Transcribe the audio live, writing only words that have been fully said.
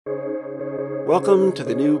Welcome to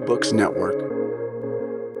the New Books Network.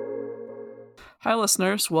 Hi,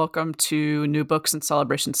 listeners. Welcome to New Books and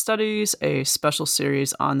Celebration Studies, a special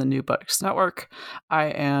series on the New Books Network. I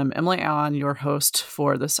am Emily Allen, your host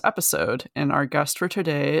for this episode, and our guest for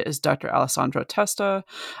today is Dr. Alessandro Testa,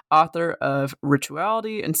 author of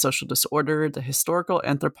Rituality and Social Disorder, the Historical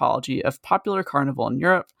Anthropology of Popular Carnival in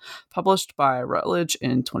Europe, published by Routledge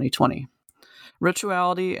in 2020.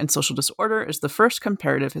 Rituality and Social Disorder is the first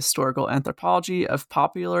comparative historical anthropology of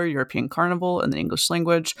popular European carnival in the English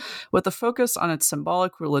language, with a focus on its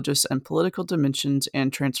symbolic, religious, and political dimensions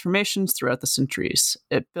and transformations throughout the centuries.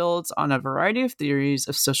 It builds on a variety of theories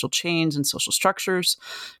of social change and social structures,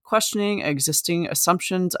 questioning existing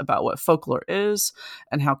assumptions about what folklore is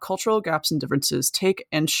and how cultural gaps and differences take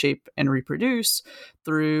and shape and reproduce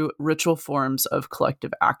through ritual forms of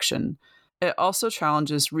collective action. It also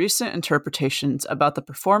challenges recent interpretations about the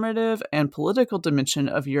performative and political dimension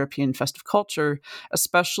of European festive culture,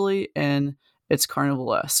 especially in its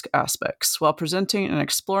carnivalesque aspects, while presenting and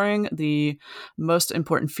exploring the most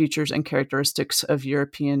important features and characteristics of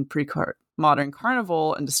European pre-modern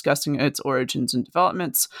carnival and discussing its origins and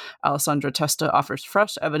developments. Alessandro Testa offers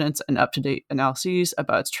fresh evidence and up-to-date analyses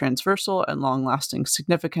about its transversal and long-lasting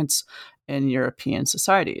significance in European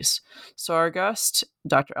societies. So our guest,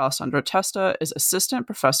 Dr. Alessandro Testa, is assistant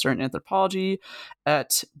professor in anthropology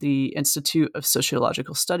at the Institute of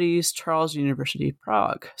Sociological Studies, Charles University,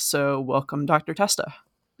 Prague. So welcome, Dr. Testa.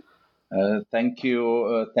 Thank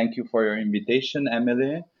you. Thank you for your invitation,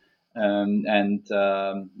 Emily.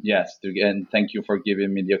 Yes, again, thank you for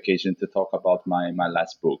giving me the occasion to talk about my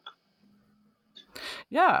last book.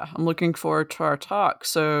 Yeah, I'm looking forward to our talk.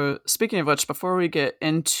 So, speaking of which, before we get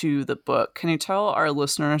into the book, can you tell our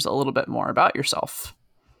listeners a little bit more about yourself?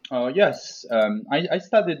 Yes, I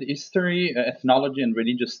studied history, ethnology, and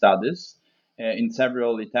religious studies in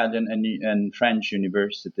several Italian and French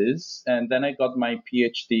universities, and then I got my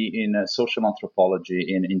PhD in social anthropology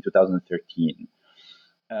in 2013.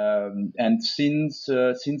 And since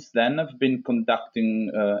then, I've been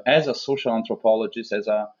conducting as a social anthropologist,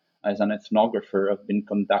 as an ethnographer, I've been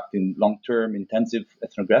conducting long-term intensive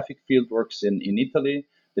ethnographic fieldworks in Italy,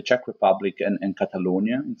 the Czech Republic, and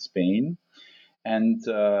Catalonia in Spain. And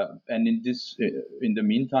in the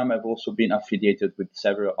meantime, I've also been affiliated with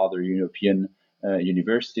several other European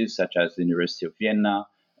universities, such as the University of Vienna,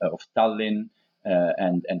 of Tallinn,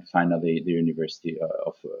 and finally the University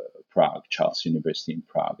of Prague, Charles University in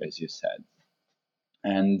Prague, as you said.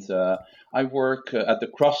 And I work at the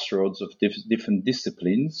crossroads of different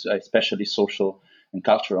disciplines, especially social and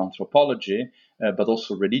cultural anthropology, but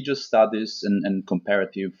also religious studies and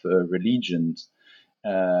comparative religions,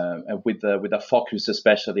 with a focus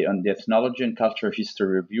especially on the ethnology and cultural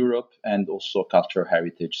history of Europe and also cultural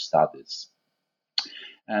heritage studies.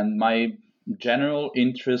 And my general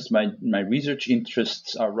interests, my research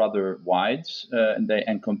interests are rather wide, and they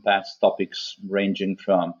encompass topics ranging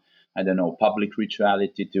from, public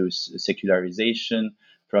rituality to secularization,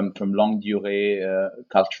 from longue durée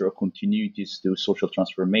cultural continuities to social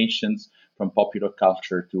transformations, from popular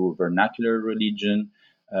culture to vernacular religion,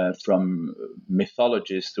 from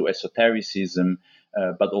mythologies to esotericism,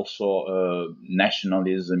 but also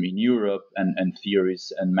nationalism in Europe and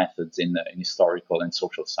theories and methods in historical and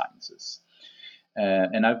social sciences.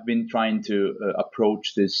 And I've been trying to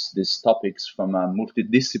approach these topics from a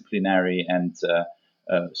multidisciplinary and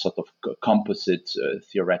sort of composite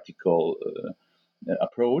theoretical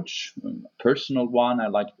approach, personal one. I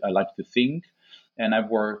like to think. And I've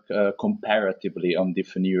worked comparatively on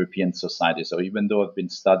different European societies. So even though I've been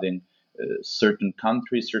studying certain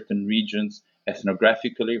countries, certain regions,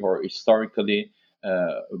 ethnographically or historically,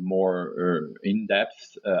 more in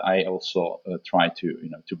depth, I also try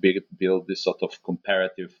to build this sort of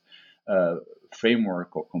comparative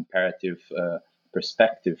framework or comparative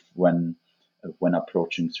perspective when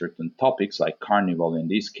approaching certain topics like Carnival in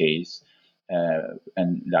this case.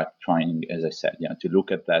 And like trying, as I said, to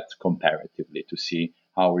look at that comparatively to see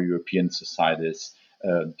how European societies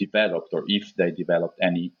developed, or if they developed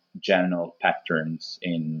any general patterns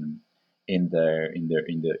in their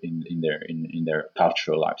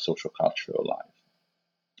cultural life, social cultural life.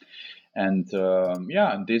 And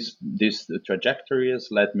and this trajectory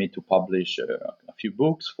has led me to publish a few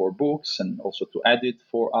books, 4 books, and also to edit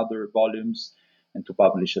 4 other volumes, and to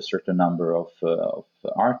publish a certain number of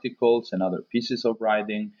articles and other pieces of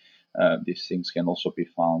writing. These things can also be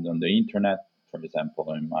found on the internet, for example,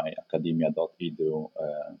 on my academia.edu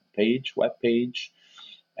web page.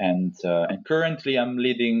 And currently, I'm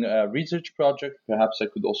leading a research project. Perhaps I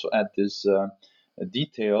could also add this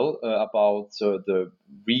detail about the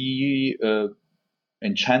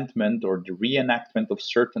enchantment or the reenactment of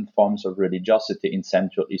certain forms of religiosity in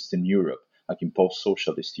Central Eastern Europe, like in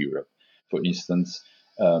post-socialist Europe, for instance,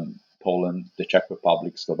 Poland, the Czech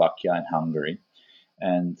Republic, Slovakia, and Hungary.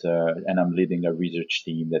 And I'm leading a research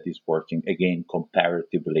team that is working again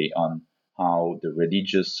comparatively on how the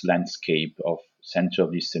religious landscape of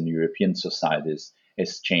Central Eastern European societies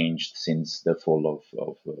has changed since the fall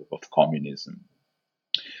of communism.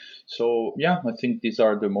 So yeah, I think these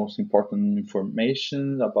are the most important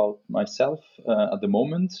information about myself at the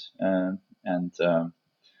moment, and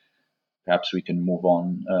perhaps we can move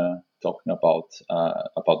on talking about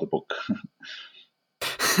the book.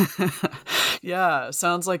 Yeah,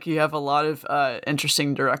 sounds like you have a lot of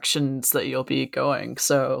interesting directions that you'll be going.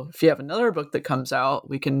 So if you have another book that comes out,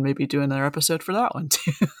 we can maybe do another episode for that one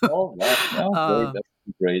too. Oh, great!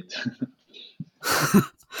 That's great.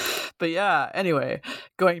 But yeah, anyway,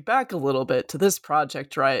 going back a little bit to this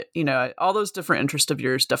project, right? All those different interests of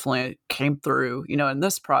yours definitely came through, in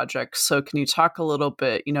this project. So can you talk a little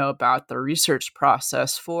bit, about the research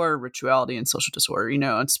process for rituality and social disorder,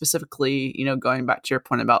 and specifically, going back to your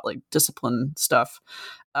point about like discipline stuff,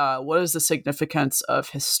 what is the significance of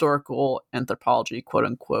historical anthropology, quote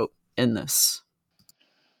unquote, in this?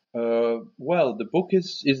 Well, the book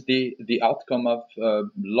is the outcome of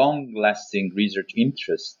long-lasting research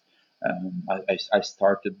interest. I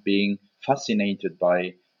started being fascinated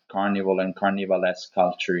by Carnival and Carnivalesque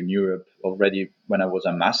culture in Europe already when I was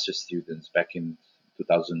a master's student back in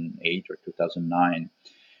 2008 or 2009.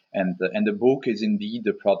 And the book is indeed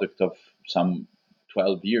the product of some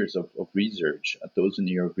 12 years of research, a dozen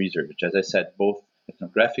years of research, as I said, both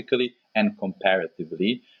ethnographically and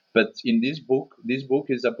comparatively. But in this book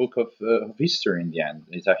is a book of history in the end.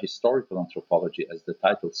 It's a historical anthropology, as the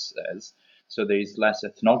title says. So there is less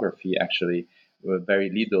ethnography, actually, very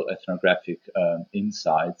little ethnographic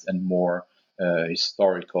insights, and more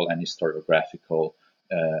historical and historiographical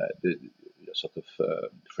the sort of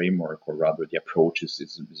framework, or rather the approach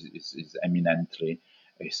is eminently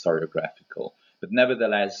historiographical. But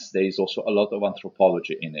nevertheless, there is also a lot of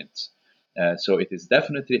anthropology in it. So it is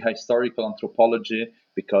definitely historical anthropology,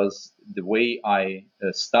 because the way I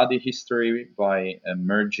study history by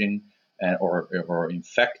merging or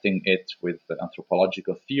infecting it with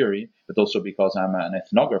anthropological theory, but also because I'm an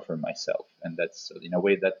ethnographer myself, and that's in a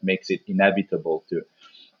way that makes it inevitable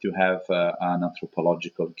to have an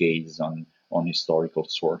anthropological gaze on historical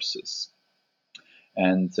sources.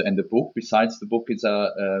 And the book, besides the book, is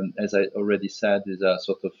as I already said, is a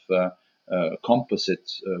sort of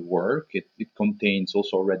composite work. It contains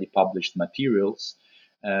also already published materials,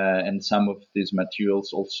 and some of these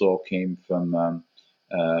materials also came from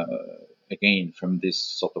again from this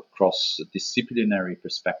sort of cross-disciplinary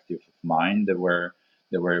perspective of mine. They were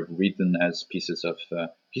written as pieces of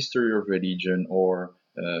history of religion, or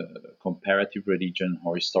comparative religion,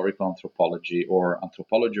 or historical anthropology, or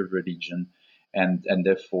anthropology of religion. And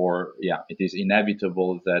therefore, yeah, it is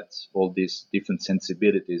inevitable that all these different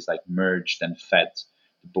sensibilities like merged and fed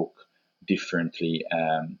the book differently.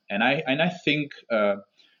 And I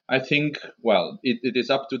think well, it is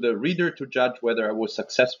up to the reader to judge whether I was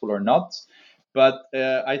successful or not. But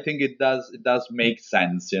I think it does make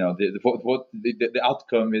sense. The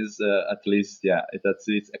outcome is at least, yeah,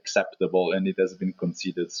 it's acceptable, and it has been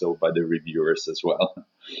considered so by the reviewers as well.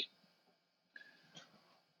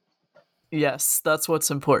 Yes, that's what's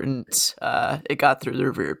important. It got through the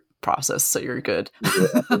review process, so you're good.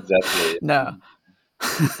 Yeah, exactly. No,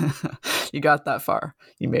 you got that far.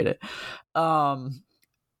 You made it.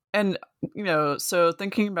 And so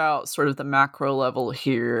thinking about sort of the macro level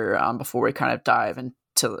here, before we kind of dive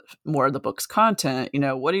into more of the book's content,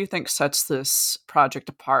 what do you think sets this project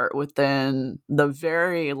apart within the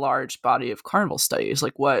very large body of Carnival studies?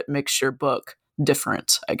 Like, what makes your book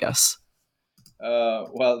different, I guess?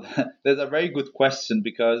 Well, that's a very good question,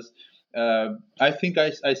 because I think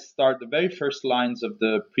I start the very first lines of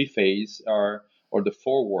the preface, or the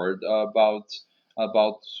foreword, about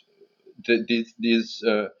these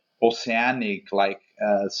oceanic, like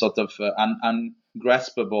sort of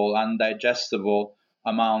ungraspable, undigestible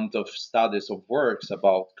amount of studies of works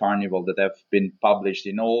about Carnival that have been published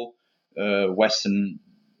in all Western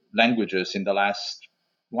languages in the last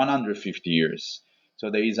 150 years. So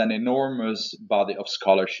there is an enormous body of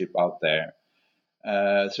scholarship out there.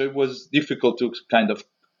 So it was difficult to kind of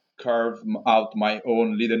carve out my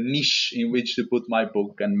own little niche in which to put my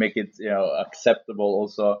book and make it, acceptable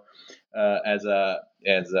also as a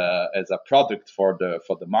product for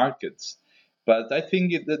the markets. But I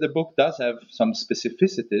think the book does have some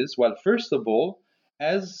specificities. Well, first of all,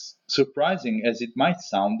 as surprising as it might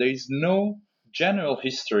sound, there is no general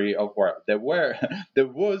history of where there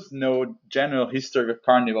was no general history of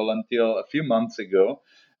Carnival until a few months ago,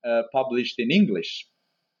 published in English.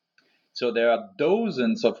 So there are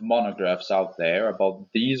dozens of monographs out there about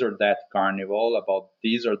these or that carnival, about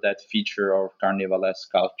these or that feature of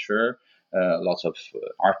carnivalesque culture. Lots of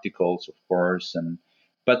articles, of course,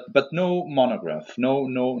 but no monograph,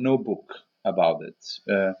 no book about it.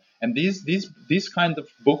 And these kind of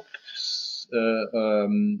books,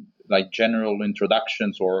 like general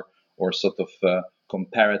introductions or sort of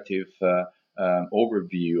comparative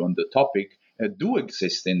overview on the topic, do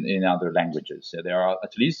exist in other languages. There are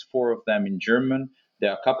at least 4 of them in German.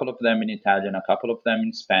 There are a couple of them in Italian, a couple of them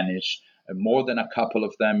in Spanish, more than a couple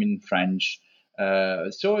of them in French.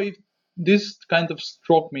 So this kind of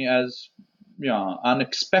struck me as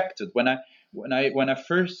unexpected. When I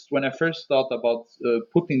first thought about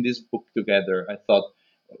putting this book together, I thought,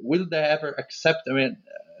 will they ever accept? I mean,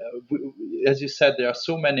 as you said, there are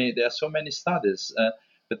so many studies.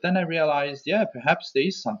 But then I realized, perhaps there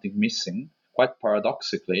is something missing, quite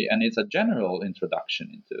paradoxically, and it's a general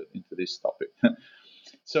introduction into this topic.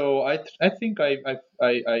 So I think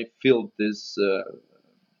I filled this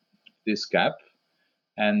gap,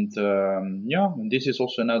 and this is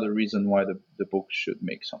also another reason why the book should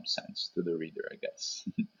make some sense to the reader, I guess.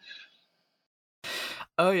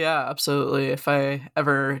 Oh yeah, absolutely. If I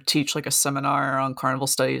ever teach like a seminar on carnival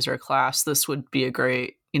studies or a class, this would be a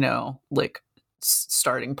great, like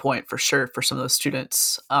starting point for sure for some of those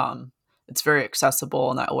students. It's very accessible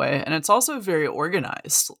in that way, and it's also very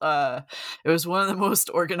organized. It was one of the most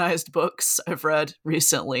organized books I've read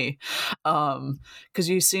recently, because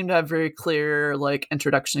you seem to have very clear like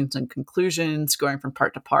introductions and conclusions going from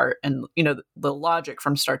part to part, and the logic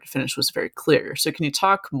from start to finish was very clear. So can you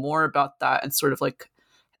talk more about that and sort of like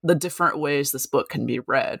the different ways this book can be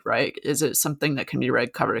read, right? Is it something that can be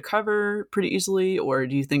read cover to cover pretty easily, or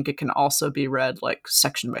do you think it can also be read like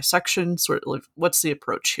section by section? Sort of, what's the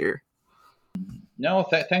approach here? No,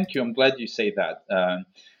 thank you. I'm glad you say that.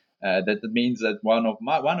 That means that one of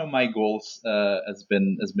my goals has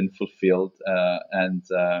been fulfilled, and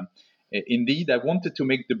indeed, I wanted to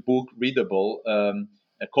make the book readable,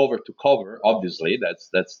 cover to cover. Obviously, that's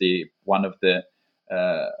the one of the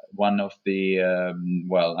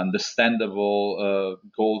understandable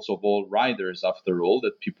goals of all writers, after all,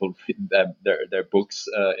 that people read their books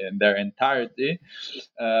in their entirety.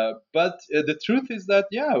 But the truth is that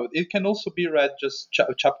it can also be read just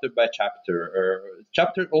chapter by chapter. Or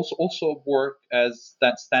chapter also work as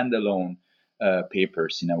that standalone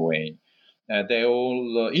papers in a way. They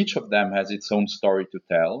all each of them has its own story to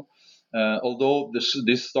tell. Although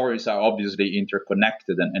these stories are obviously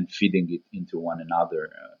interconnected and feeding it into one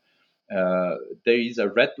another. There is a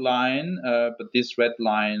red line, but this red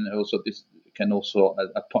line this can also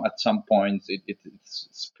at some points it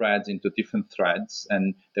spreads into different threads,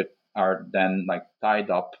 and that are then like tied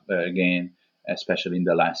up again, especially in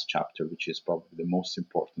the last chapter, which is probably the most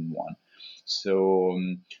important one. So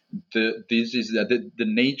this is the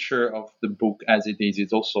nature of the book as it is.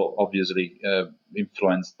 It's also obviously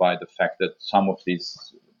influenced by the fact that some of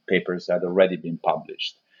these papers had already been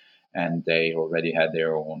published, and they already had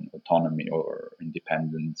their own autonomy or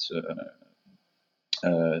independent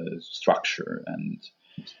structure.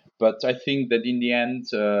 But I think that in the end,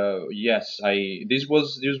 this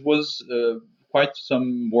was quite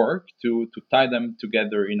some work to tie them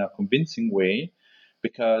together in a convincing way.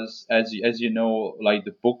 Because as you know, like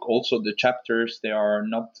the book, also the chapters, they are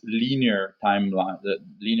not linear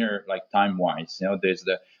like time wise. There's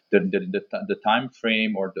the time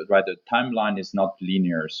frame, or the timeline is not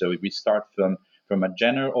linear. So we start from a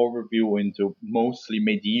general overview into mostly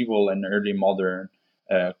medieval and early modern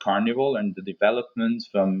Carnival and the development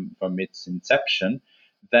from its inception.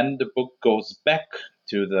 Then the book goes back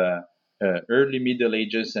to the early Middle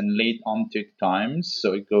Ages and late Antique times.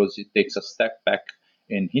 So it takes a step back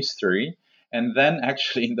in history. And then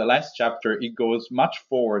actually in the last chapter, it goes much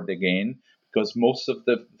forward again, because most of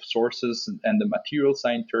the sources and the materials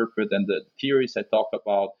I interpret and the theories I talk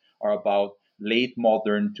about are about late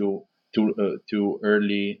modern to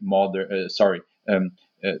early modern,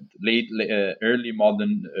 early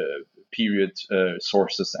modern period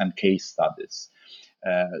sources and case studies.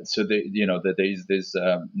 So that there is this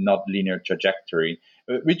not linear trajectory,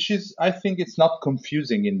 which is, I think, it's not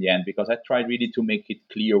confusing in the end, because I try really to make it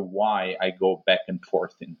clear why I go back and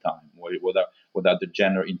forth in time, what are the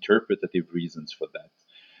general interpretative reasons for that.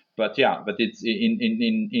 But it's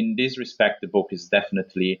in this respect, the book is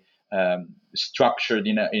definitely structured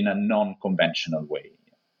in a non-conventional way.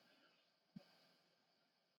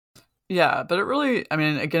 Yeah, but it really, I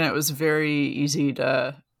mean, again, it was very easy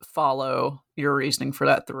to follow your reasoning for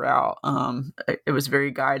that throughout. It was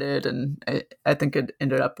very guided, and I think it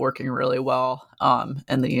ended up working really well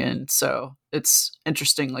in the end. So it's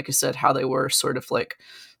interesting, like you said, how they were sort of like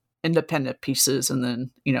independent pieces, and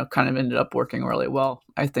then kind of ended up working really well,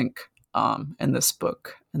 I think, in this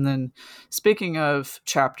book. And then speaking of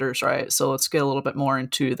chapters, right? So let's get a little bit more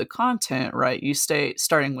into the content, right? You state,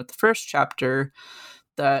 starting with the first chapter,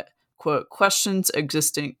 that quote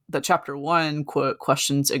that chapter 1 quote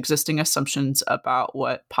questions existing assumptions about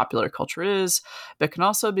what popular culture is, but can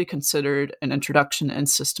also be considered an introduction and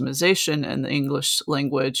systemization in the English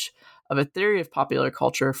language of a theory of popular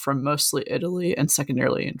culture from mostly Italy and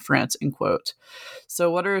secondarily in France, end quote.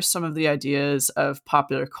 So what are some of the ideas of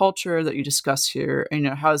popular culture that you discuss here? And,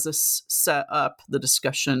 how does this set up the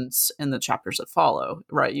discussions in the chapters that follow,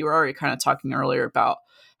 right? You were already kind of talking earlier about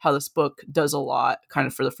how this book does a lot kind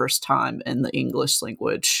of for the first time in the English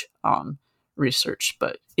language research.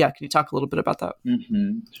 But yeah, can you talk a little bit about that?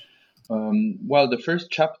 Well, the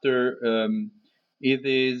first chapter, it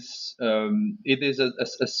is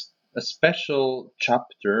a special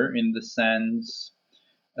chapter in the sense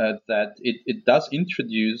that it does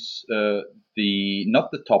introduce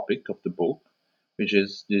not the topic of the book, which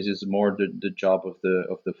is this is more the job of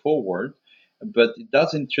the foreword, but it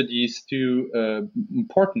does introduce two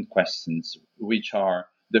important questions, which are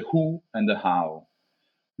the who and the how.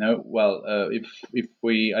 Now, well, if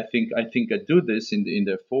we, I think I do this in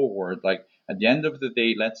the foreword. Like at the end of the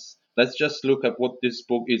day, let's just look at what this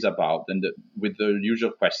book is about, and with the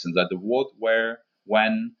usual questions, like the what, where,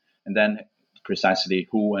 when, and then precisely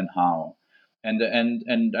who and how.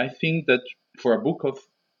 And I think that for a book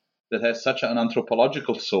that has such an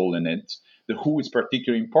anthropological soul in it, the who is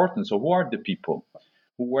particularly important. So who are the people?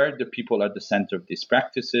 Who were the people at the center of these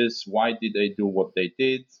practices? Why did they do what they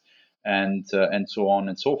did? And so on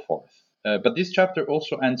and so forth. But this chapter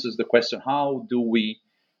also answers the question: how do we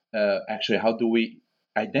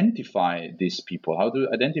identify these people? How do we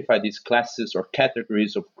identify these classes or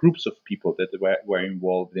categories of groups of people that were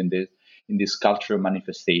involved in this cultural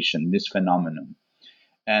manifestation, this phenomenon?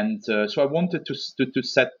 And so I wanted to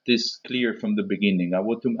set this clear from the beginning. I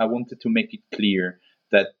wanted to make it clear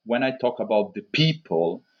that when I talk about the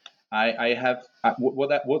people,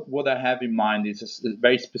 what I have in mind is a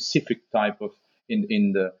very specific type of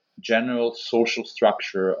in the general social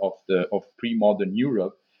structure of pre-modern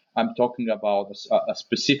Europe. I'm talking about a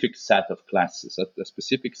specific set of classes, a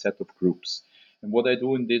specific set of groups. And what I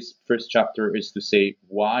do in this first chapter is to say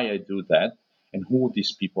why I do that and who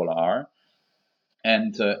these people are,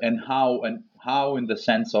 and how in the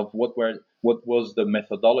sense of what was the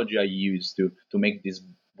methodology I used to make this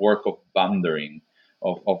work of bounding,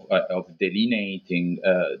 of delineating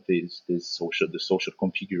the social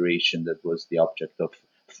configuration that was the object of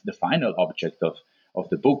the final object of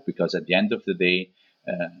the book. Because at the end of the day,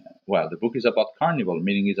 the book is about Carnival,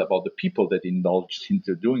 meaning it's about the people that indulged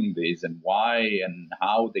into doing this and why and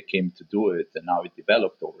how they came to do it and how it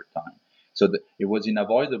developed over time. So it was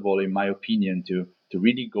unavoidable, in my opinion, to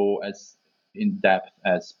really go as in depth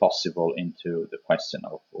as possible into the question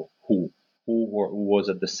of who was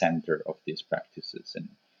at the center of these practices, and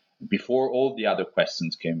before all the other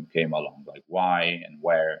questions came along, like why and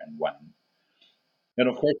where and when. And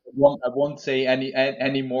of course, I won't say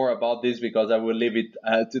any more about this because I will leave it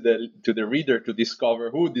to the reader to discover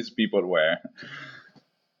who these people were.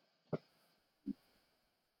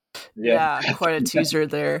 Yeah, quite a teaser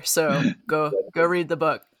there. So go read the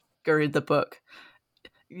book. Go read the book.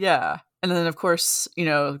 Yeah, and then of course,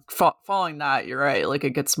 following that, you're right. Like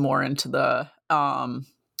it gets more into the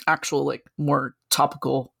actual, like more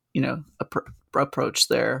topical, approach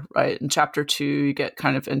there, right? In chapter 2, you get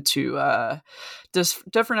kind of into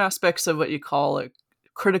different aspects of what you call a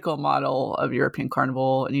critical model of European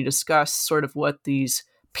Carnival, and you discuss sort of what these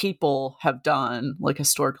people have done, like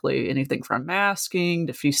historically, anything from masking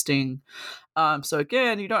to feasting. So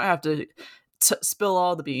again, you don't have to spill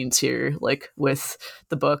all the beans here, like with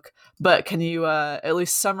the book, but can you at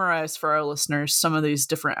least summarize for our listeners some of these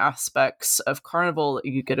different aspects of Carnival that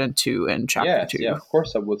you get into in chapter 2? Yeah, of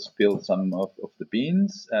course I would spill some of the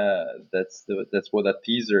beans. That's what a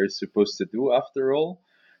teaser is supposed to do, after all.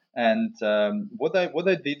 And what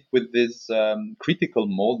I did with this critical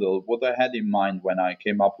model, what I had in mind when I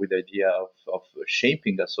came up with the idea of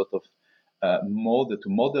shaping a sort of model to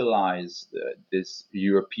modelize this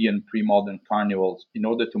European pre-modern carnivals in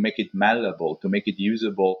order to make it malleable, to make it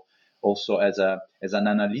usable also as an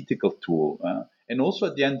analytical tool, and also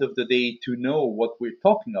at the end of the day to know what we're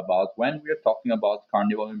talking about when we're talking about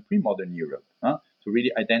carnival in pre-modern Europe, to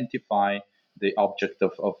really identify the object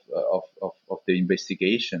of the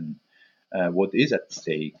investigation. what is at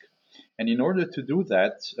stake. And in order to do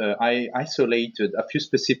that, I isolated a few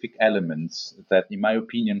specific elements that, in my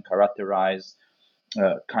opinion, characterize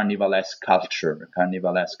Carnivalesque culture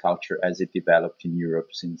as it developed in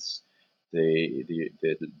Europe since the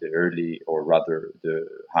early, or rather the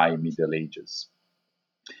high Middle Ages.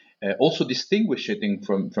 Also distinguishing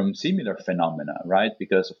from similar phenomena, right?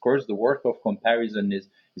 Because, of course, the work of comparison is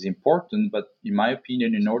important, but in my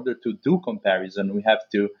opinion, in order to do comparison, we have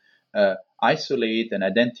to isolate and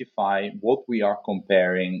identify what we are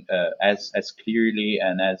comparing as clearly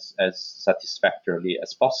and as satisfactorily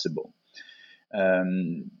as possible.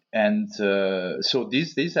 So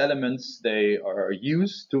these elements, they are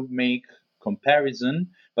used to make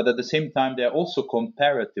comparison, but at the same time, they are also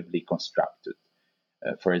comparatively constructed.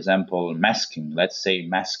 For example, masking. Let's say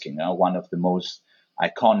masking, one of the most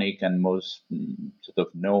iconic and most sort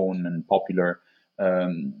of known and popular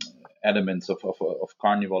elements of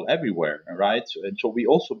Carnival everywhere, right? And so we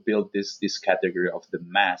also built this category of the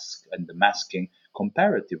mask and the masking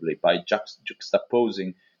comparatively by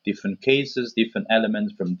juxtaposing different cases, different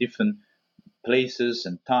elements from different places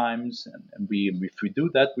and times. And if we do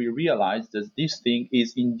that, we realize that this thing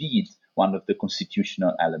is indeed one of the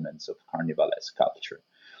constitutional elements of Carnivalesque culture.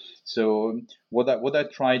 So what I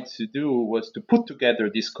tried to do was to put together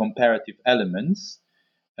these comparative elements,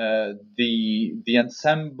 the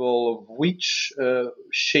ensemble of which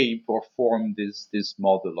shape or form this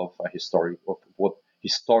model of what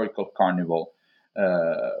historical Carnival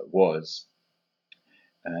was.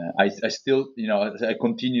 I still, I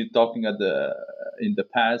continue talking in the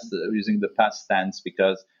past, using the past tense,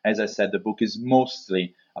 because, as I said, the book is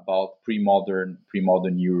mostly about pre-modern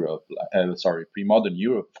Europe. Pre-modern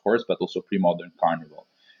Europe, of course, but also pre-modern Carnival,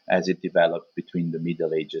 as it developed between the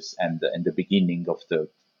Middle Ages and the beginning of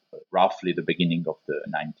roughly the beginning of the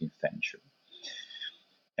 19th century.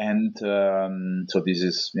 And so this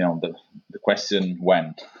is, the question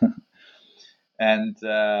when. And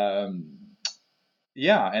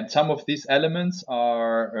and some of these elements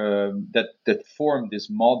are that form this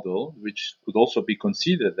model, which could also be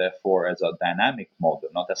considered, therefore, as a dynamic model,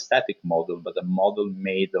 not a static model, but a model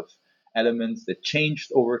made of elements that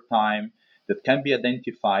changed over time, that can be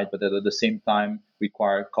identified, but that at the same time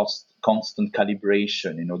require constant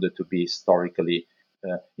calibration in order to be historically,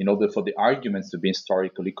 in order for the arguments to be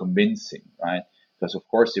historically convincing, right? Because, of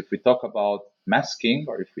course, if we talk about masking,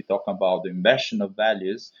 or if we talk about the inversion of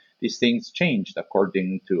values, these things changed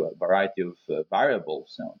according to a variety of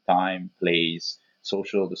variables, time, place,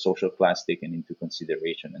 the social class taken into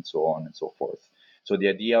consideration, and so on and so forth. So the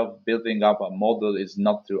idea of building up a model is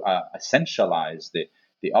not to essentialize the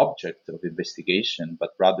object of investigation,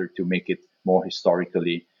 but rather to make it more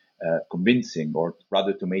historically convincing, or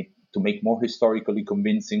rather to make more historically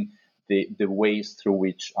convincing the ways through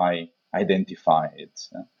which I identify it.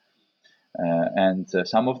 And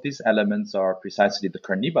some of these elements are precisely the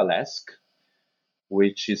Carnivalesque,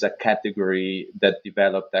 which is a category that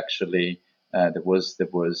developed actually, that was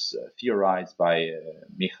theorized by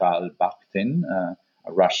Mikhail Bakhtin,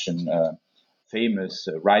 a Russian famous,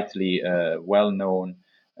 rightly well-known,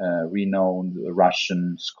 renowned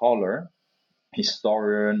Russian scholar,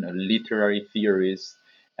 historian, a literary theorist,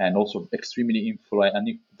 and also extremely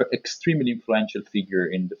influential figure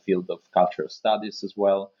in the field of cultural studies as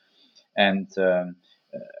well. And I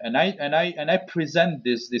present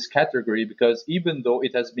this category because, even though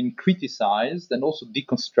it has been criticized and also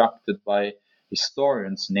deconstructed by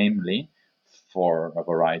historians, namely, for a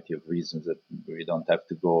variety of reasons that we don't have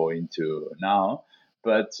to go into now,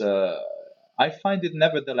 but I find it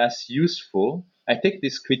nevertheless useful. I take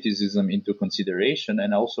this criticism into consideration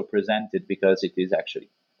and also present it because it is actually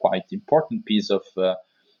quite important piece of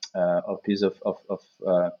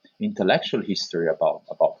intellectual history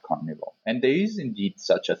about Carnival. And there is indeed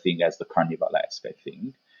such a thing as the Carnivalesque, I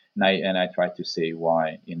think, and I try to say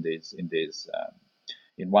why in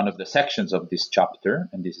one of the sections of this chapter,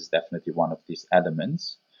 and this is definitely one of these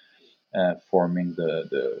elements forming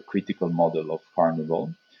the critical model of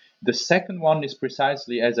Carnival. The second one is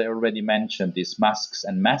precisely, as I already mentioned, these masks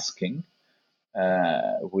and masking,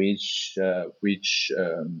 which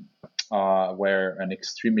were an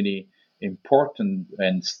extremely important,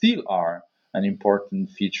 and still are an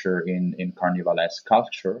important feature in Carnivalesque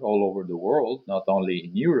culture all over the world, not only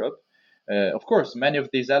in Europe. Of course, many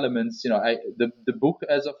of these elements, the book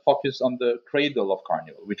has a focus on the cradle of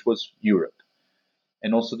Carnival, which was Europe,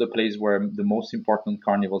 and also the place where the most important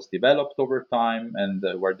carnivals developed over time, and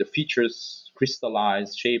where the features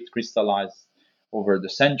crystallized over the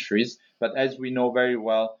centuries. But as we know very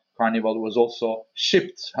well, Carnival was also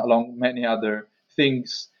shipped along many other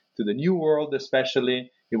things to the New World,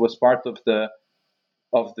 especially It was part of the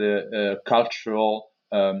cultural,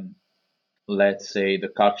 let's say, the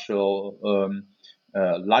cultural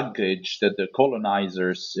luggage that the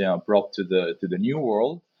colonizers brought to the New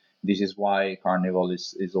World. This is why Carnival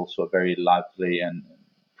is also a very lively and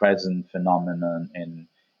present phenomenon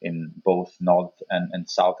in both North and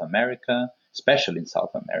South America, especially in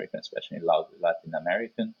South America, especially in Latin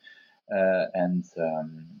American, and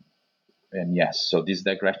yes. So this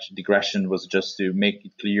digression was just to make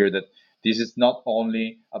it clear that this is not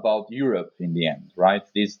only about Europe in the end, right?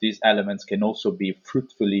 These elements can also be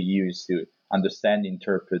fruitfully used to understand,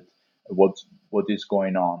 interpret what is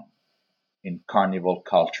going on in carnival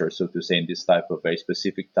culture, so to say, in this type of very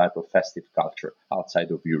specific type of festive culture outside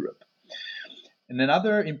of Europe. And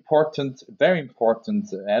another very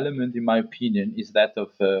important element, in my opinion, is that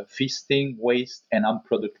of feasting, waste, and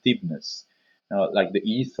unproductiveness, like the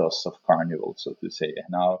ethos of Carnival, so to say. And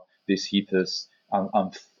now this ethos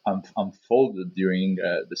unfolded during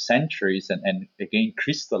the centuries and again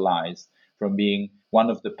crystallized from being one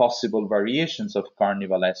of the possible variations of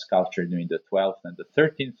Carnivalesque culture during the 12th and the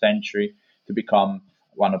 13th century to become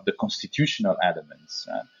one of the constitutional elements.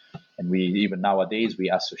 And we even nowadays we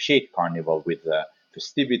associate Carnival with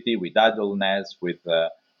festivity, with idleness, with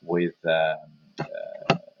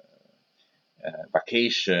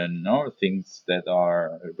vacation, or things that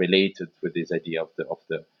are related with this idea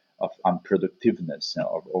of unproductiveness,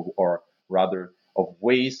 or rather of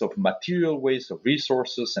waste, of material waste, of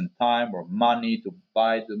resources and time or money to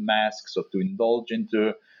buy the masks or to indulge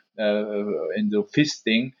into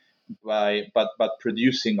feasting, but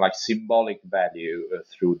producing like symbolic value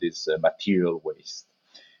through this material waste,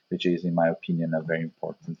 which is, in my opinion, a very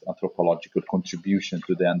important anthropological contribution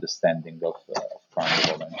to the understanding of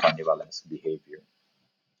Carnival and Carnivalesque behavior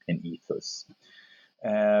and ethos.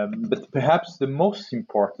 But perhaps the most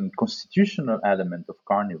important constitutional element of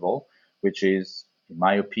Carnival, which is, in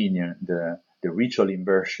my opinion, the ritual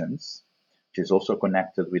inversions, which is also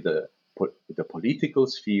connected with the political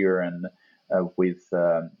sphere and with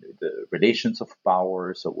the relations of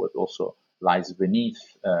power, so what also lies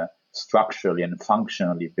beneath, structurally and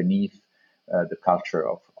functionally beneath the culture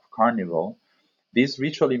of Carnival. These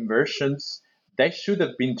ritual inversions, they should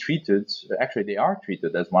have been treated, actually they are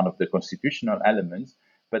treated as one of the constitutional elements,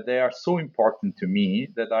 but they are so important to me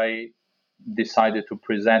that I decided to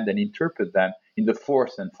present and interpret them in the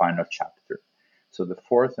fourth and final chapter. So the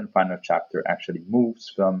fourth and final chapter actually moves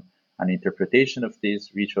from an interpretation of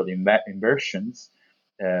these ritual inversions,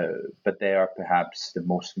 but they are perhaps the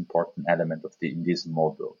most important element in this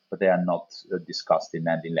model. But they are not discussed in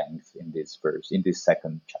any length in this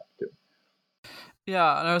second chapter.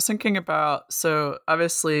 Yeah, and I was thinking about, so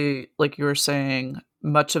obviously, like you were saying,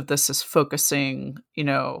 much of this is focusing,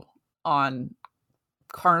 on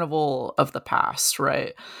Carnival of the past,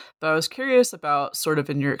 right? But I was curious about sort of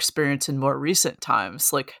in your experience in more recent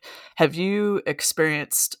times, like, have you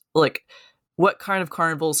experienced, like, what kind of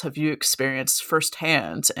carnivals have you experienced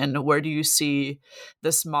firsthand, and where do you see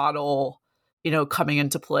this model, coming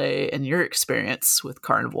into play in your experience with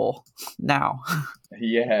Carnival now?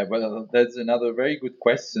 Yeah, well, that's another very good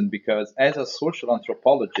question, because as a social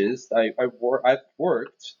anthropologist, I've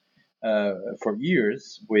worked for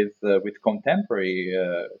years with contemporary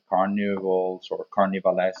carnivals or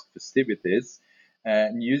carnivalesque festivities,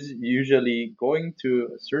 and usually going to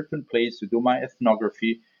a certain place to do my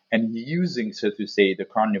ethnography and using, so to say, the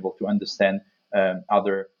carnival to understand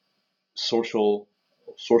other social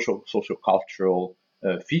cultural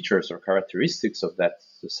features or characteristics of that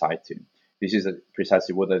society. This is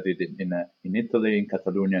precisely what I did in Italy, in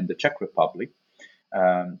Catalonia, and the Czech Republic.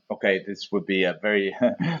 Okay, this would be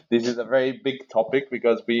this is a very big topic,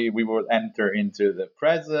 because we will enter into the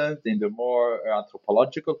present, in the more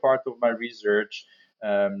anthropological part of my research.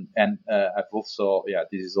 And I've also,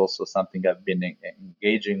 this is also something I've been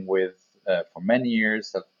engaging with for many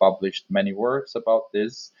years. I've published many works about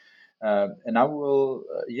this. And I will,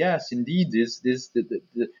 yes, indeed,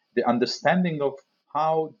 the understanding of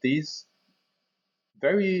how these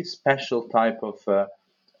very special type of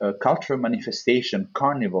cultural manifestation,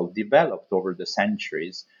 carnival, developed over the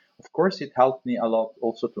centuries. Of course, it helped me a lot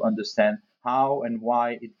also to understand how and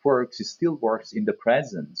why it works. It still works in the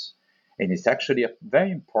present, and it's actually a very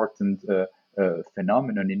important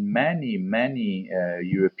phenomenon in many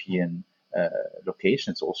European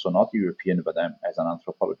locations. Also not European, but as an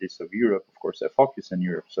anthropologist of Europe, of course, I focus on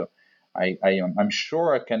Europe. So I'm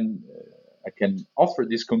sure I can offer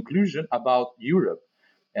this conclusion about Europe.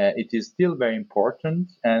 It is still very important,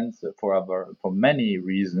 and for many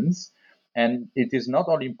reasons. And it is not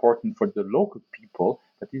only important for the local people,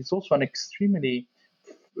 but it's also an extremely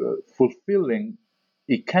fulfilling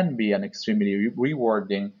it can be an extremely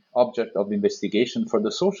rewarding object of investigation for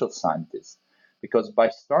the social scientists, because by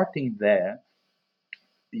starting there,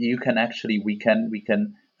 you can actually we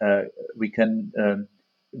can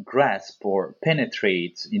grasp or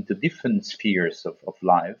penetrate into different spheres of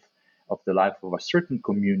life, of the life of a certain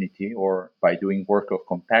community, or by doing work of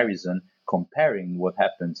comparison, comparing what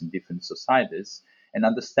happens in different societies, and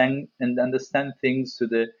understand things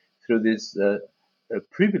through this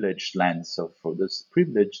privileged lens of, for this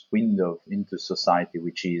privileged window into society,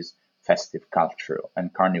 which is festive culture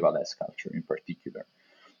and carnivalesque culture in particular.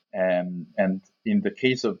 And in the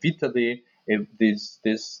case of Italy, this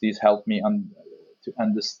helped me to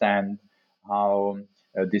understand how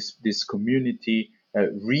this community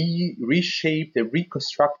reshaped and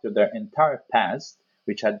reconstructed their entire past,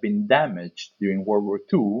 which had been damaged during World War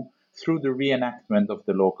II, through the reenactment of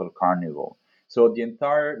the local carnival. So the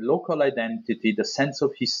entire local identity, the sense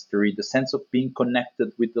of history, the sense of being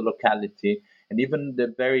connected with the locality, and even the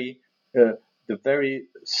very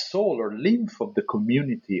soul or lymph of the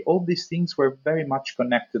community, all these things were very much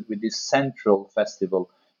connected with this central festival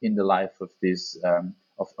in the life of these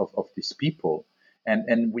people.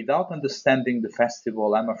 And without understanding the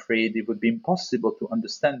festival, I'm afraid it would be impossible to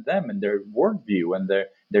understand them and their worldview and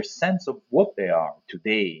their sense of what they are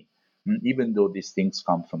today, even though these things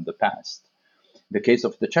come from the past. In the case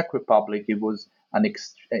of the Czech Republic, it was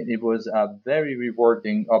a very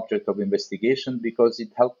rewarding object of investigation, because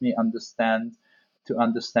it helped me understand,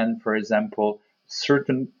 for example,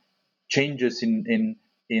 certain changes in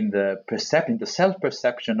the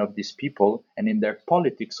self-perception of these people and in their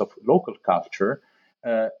politics of local culture,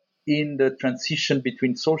 in the transition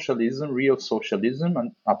between socialism, real socialism,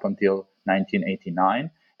 and up until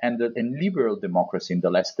 1989, and liberal democracy in the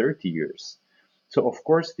last 30 years. So, of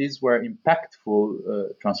course, these were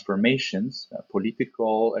impactful transformations,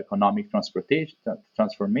 political, economic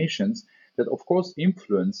transformations that, of course,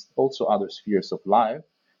 influenced also other spheres of life,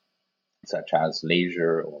 such as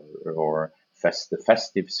leisure or the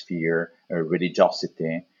festive sphere,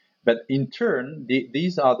 religiosity. But in turn,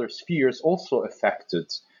 these other spheres also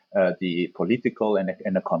affected the political and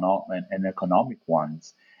economic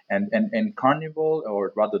ones. And Carnival,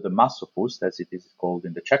 or rather the Masopust, as it is called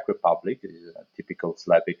in the Czech Republic, is a typical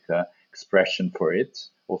Slavic expression for it,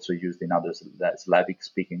 also used in other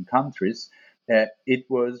Slavic-speaking countries. It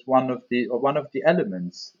was one of the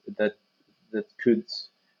elements that could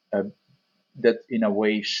that in a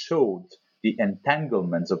way showed the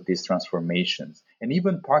entanglements of these transformations, and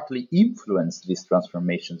even partly influenced these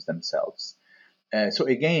transformations themselves. So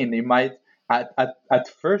again, it might at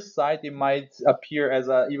first sight it might appear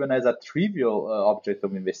even as a trivial object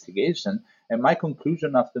of investigation. And my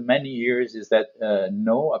conclusion after many years is that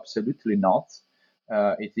no, absolutely not.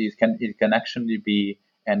 It can actually be,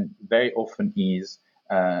 and very often is,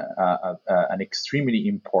 an extremely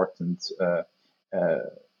important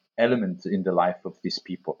element in the life of these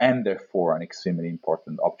people, and therefore an extremely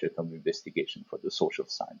important object of investigation for the social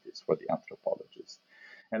scientists, for the anthropologists.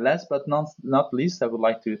 And last but not least, I would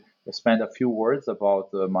like to spend a few words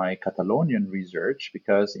about my Catalonian research,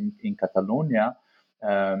 because in Catalonia,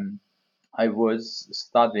 I was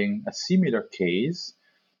studying a similar case,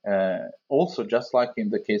 also just like in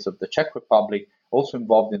the case of the Czech Republic, also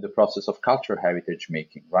involved in the process of cultural heritage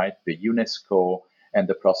making, right? The UNESCO and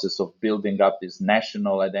the process of building up this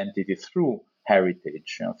national identity through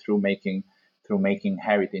heritage, through making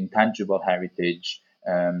intangible heritage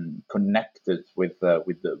connected with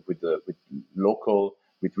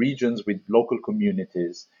regions, with local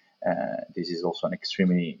communities. This is also an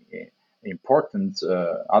extremely important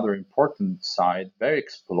side, very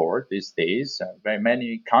explored these days. Very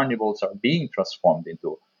many carnivals are being transformed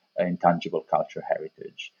into intangible cultural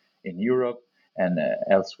heritage in Europe and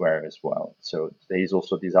elsewhere as well. So there is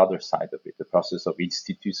also this other side of it, the process of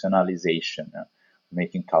institutionalization,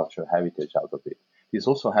 making cultural heritage out of it. This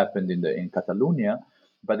also happened in Catalonia,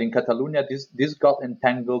 but in Catalonia, this got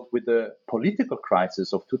entangled with the political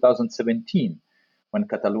crisis of 2017, when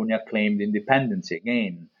Catalonia claimed independence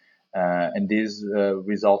again, and this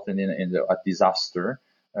resulted in a disaster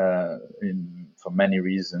for many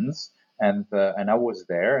reasons. And I was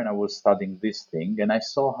there, and I was studying this thing, and I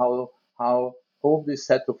saw how all this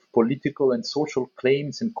set of political and social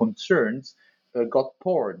claims and concerns got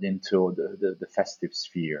poured into the festive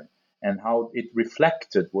sphere, and how it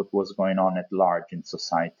reflected what was going on at large in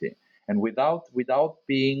society. And without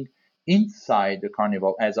being inside the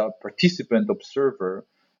carnival as a participant observer,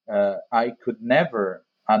 I could never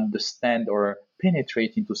understand or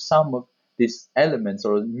penetrate into some of these elements,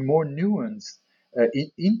 or more nuanced,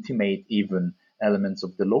 intimate even elements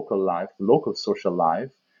of the local life, local social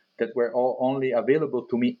life, that were all only available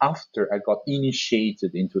to me after I got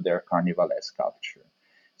initiated into their Carnivalesque culture.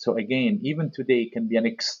 So again, even today, it can be an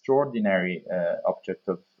extraordinary object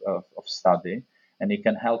of study, and it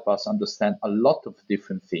can help us understand a lot of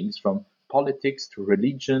different things, from politics to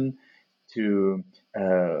religion to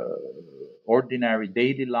ordinary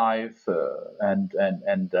daily life and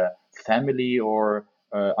family or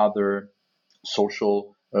other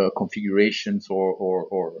social configurations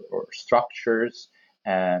or structures.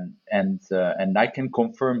 And I can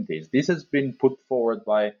confirm this. This has been put forward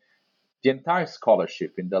by the entire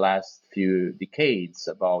scholarship in the last few decades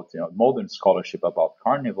about modern scholarship about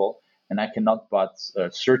Carnival, and I cannot but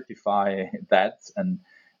certify that, and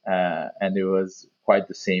it was quite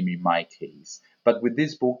the same in my case. But with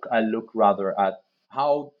this book, I look rather at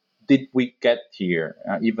how did we get here,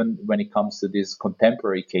 even when it comes to these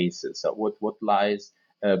contemporary cases. What lies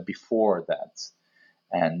before that?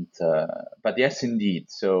 And but yes,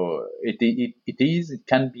 indeed. So it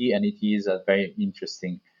can be, and it is a very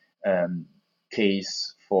interesting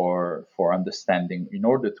case for understanding, in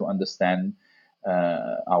order to understand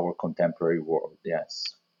our contemporary world. Yes.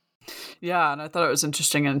 Yeah, and I thought it was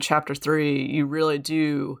interesting in chapter 3, you really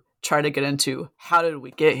do try to get into how did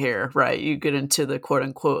we get here, right? You get into the quote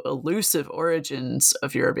unquote elusive origins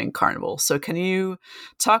of European Carnival. So can you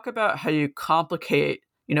talk about how you complicate,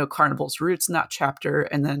 Carnival's roots in that chapter?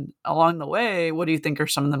 And then along the way, what do you think are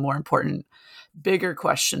some of the more important, bigger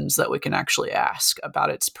questions that we can actually ask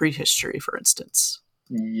about its prehistory, for instance?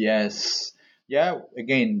 Yes. Yeah.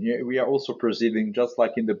 Again, we are also proceeding just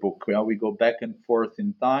like in the book. We go back and forth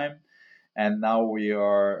in time, and now we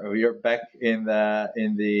are back in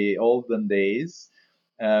the olden days.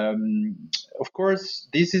 Of course,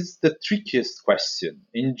 this is the trickiest question.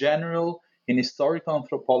 In general, in historical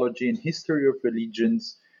anthropology, in history of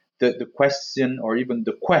religions, the question, or even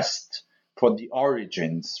the quest for the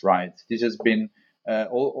origins, right? This has been it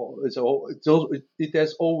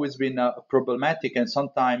has always been a problematic, and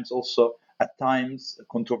sometimes also at times a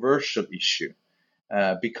controversial issue.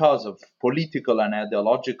 Because of political and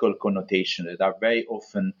ideological connotations that are very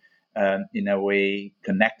often, in a way,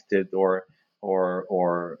 connected or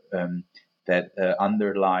that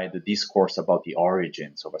underlie the discourse about the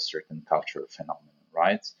origins of a certain cultural phenomenon,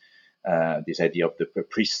 right? This idea of the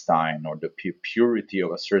pristine or the purity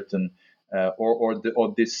of a certain, or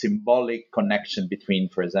this symbolic connection between,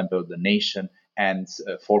 for example, the nation and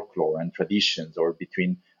folklore and traditions, or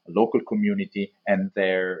between a local community and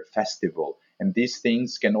their festival. And these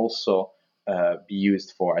things can also be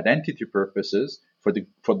used for identity purposes, for the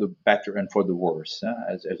better and for the worse.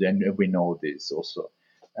 And we know this also.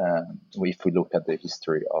 If we look at the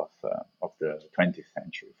history of the 20th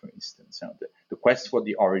century, for instance, the quest for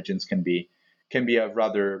the origins can be a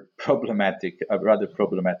rather problematic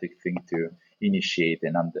thing to initiate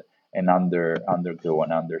and undergo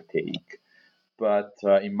and undertake. But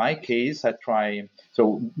in my case, I try.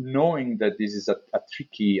 So knowing that this is a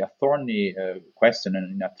thorny question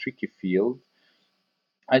and in a tricky field,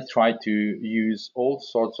 I try to use all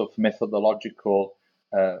sorts of methodological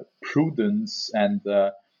prudence and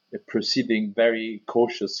proceeding very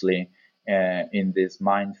cautiously in this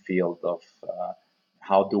minefield of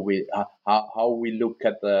how we look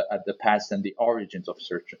at the past and the origins of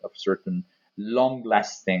certain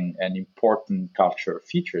long-lasting and important cultural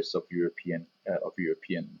features of European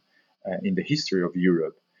in the history of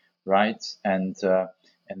Europe, right? And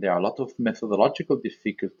there are a lot of methodological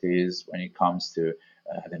difficulties when it comes to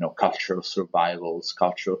cultural survivals,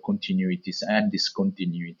 cultural continuities and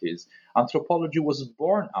discontinuities. Anthropology was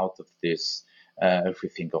born out of this. If we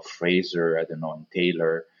think of Fraser, and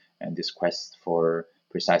Taylor, and this quest for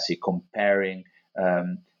precisely comparing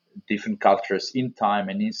different cultures in time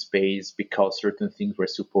and in space, because certain things were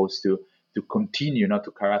supposed to continue, not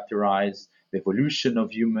to characterize the evolution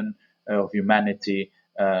of humanity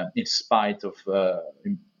in spite of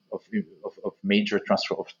major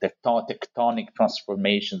tectonic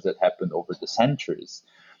transformations that happened over the centuries.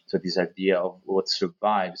 So this idea of what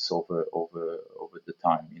survives over the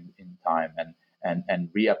time in time and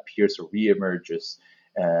reappears or reemerges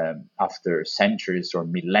after centuries or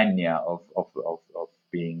millennia of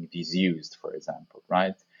being disused, for example,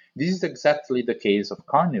 right? This is exactly the case of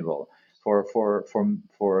Carnival.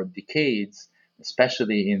 For decades,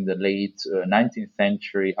 especially in the late 19th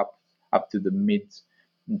century up to the mid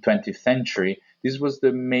 20th century, this was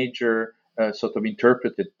the major sort of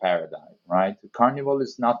interpreted paradigm, right? Carnival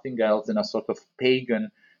is nothing else than a sort of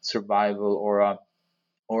pagan survival or a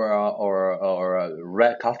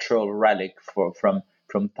cultural relic from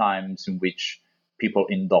times in which people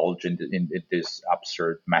indulge in this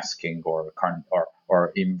absurd masking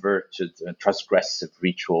or inverted transgressive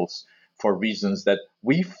rituals for reasons that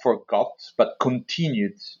we forgot but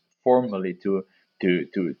continued formally to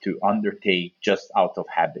undertake just out of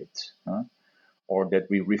habit, or that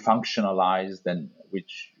we refunctionalized and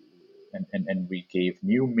we gave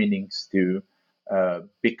new meanings to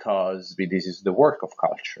because this is the work of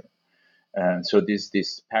culture. And so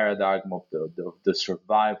this paradigm of the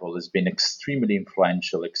survival has been extremely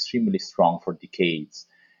influential, extremely strong for decades,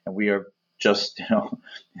 and we are just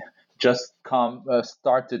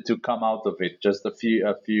started to come out of it just a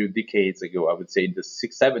few decades ago. I would say in the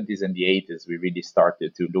 70s and the 80s, we really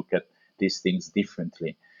started to look at these things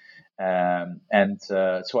differently.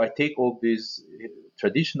 So I take all these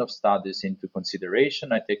tradition of studies into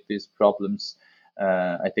consideration. I take these problems,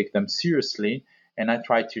 I take them seriously, and I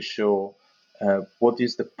try to show what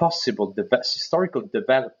is the possible historical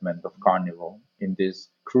development of Carnival in these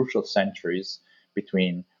crucial centuries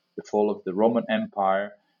between the fall of the Roman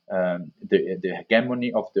Empire, the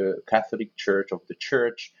hegemony of the Catholic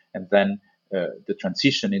Church, and then the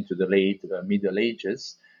transition into the late Middle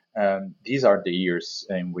Ages. These are the years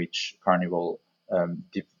in which Carnival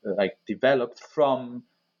developed from.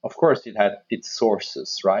 Of course, it had its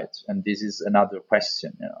sources, right? And this is another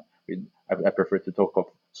question. I prefer to talk of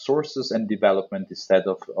sources and development instead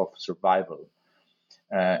of survival.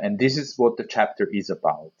 And this is what the chapter is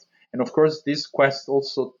about. And of course, this quest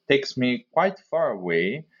also takes me quite far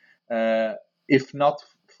away, if not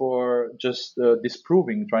for just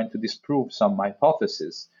trying to disprove some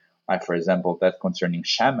hypotheses, like, for example, that concerning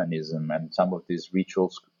shamanism and some of these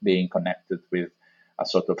rituals being connected with a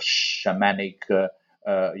sort of shamanic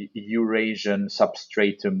Eurasian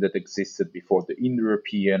substratum that existed before the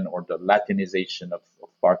Indo-European or the Latinization of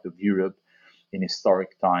part of Europe in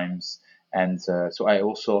historic times. And so I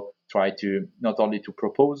also try to not only to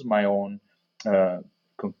propose my own, to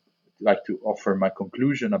offer my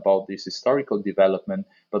conclusion about this historical development,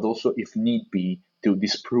 but also, if need be, to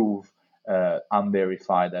disprove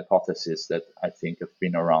unverified hypotheses that I think have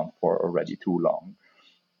been around for already too long.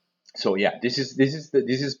 So yeah, this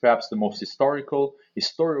is perhaps the most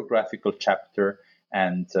historiographical chapter,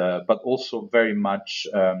 and but also very much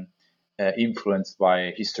influenced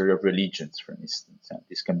by history of religions, for instance. And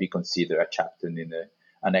this can be considered a chapter in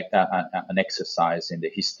an exercise in the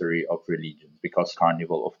history of religions, because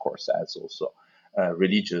Carnival, of course, has also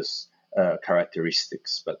religious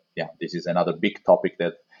characteristics. But yeah, this is another big topic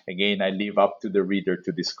that, again, I leave up to the reader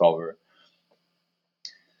to discover.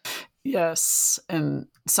 Yes, and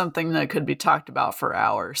something that could be talked about for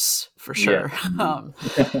hours, for sure.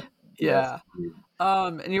 Yes.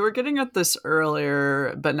 And you were getting at this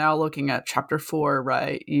earlier, but now looking at chapter 4,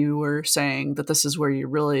 right? You were saying that this is where you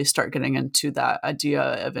really start getting into that idea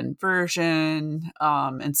of inversion,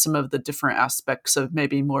 and some of the different aspects of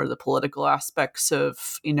maybe more the political aspects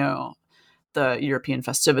of, the European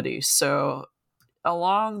festivities. So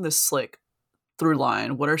along this through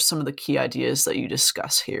line, what are some of the key ideas that you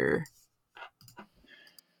discuss here?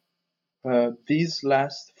 This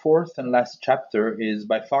fourth and last chapter is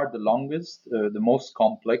by far the longest, the most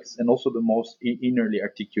complex, and also the most innerly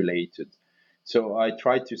articulated. So I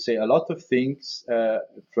try to say a lot of things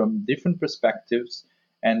from different perspectives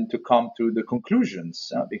and to come to the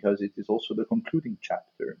conclusions, because it is also the concluding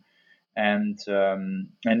chapter. And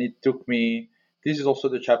it took me. This is also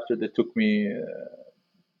the chapter that took me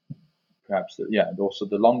perhaps also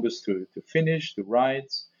the longest to finish, to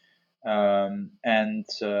write,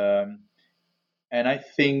 and I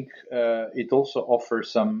think it also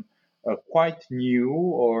offers some quite new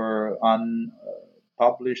or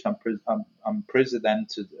unpublished,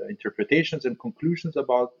 unprecedented interpretations and conclusions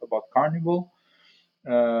about Carnival,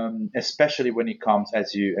 especially when it comes,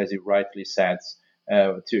 as you rightly said,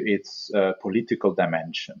 to its political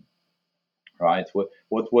dimension. Right?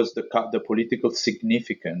 What was the political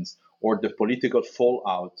significance or the political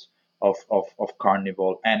fallout of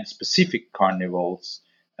Carnival and specific carnivals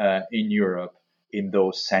in Europe in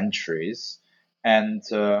those centuries, and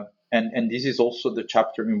this is also the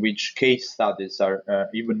chapter in which case studies are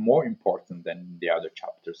even more important than the other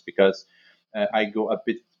chapters, because I go a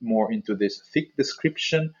bit more into this thick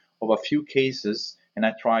description of a few cases, and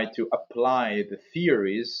I try to apply the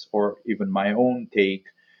theories or even my own take,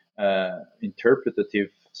 my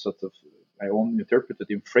own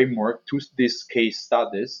interpretative framework to these case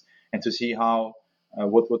studies, and to see how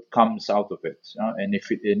what comes out of it, and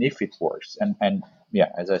if it works. And yeah,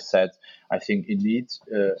 as I said, I think indeed,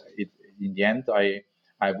 in the end, I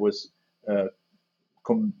was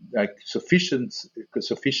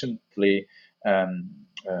sufficiently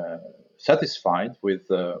satisfied with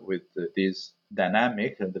these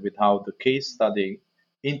dynamic, with how the case study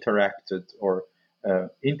interacted or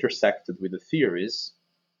intersected with the theories,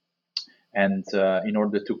 and in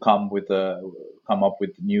order to come up with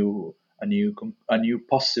a new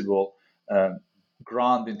possible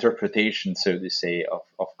grand interpretation, so to say,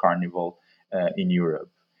 of Carnival in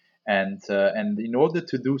Europe. And in order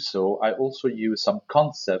to do so, I also use some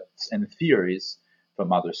concepts and theories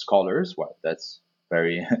from other scholars. Well, that's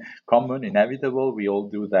very common, inevitable. We all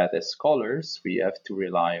do that as scholars. We have to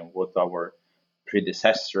rely on what our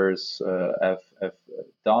predecessors have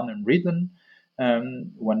done and written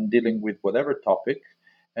when dealing with whatever topic.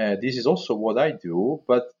 This is also what I do,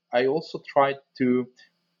 but I also try to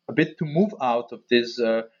a bit to move out of this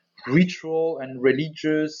ritual and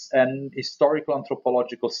religious and historical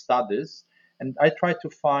anthropological studies, and I try to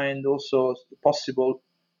find also possible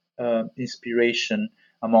inspiration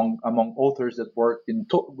among authors that work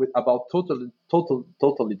about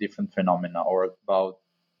totally different phenomena, or about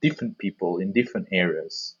different people in different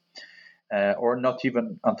areas, or not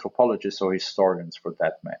even anthropologists or historians for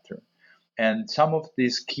that matter. And some of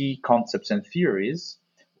these key concepts and theories,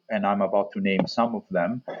 and I'm about to name some of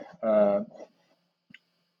them,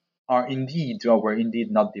 were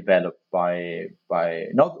indeed not developed by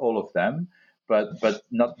not all of them, but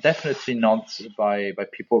not definitely not by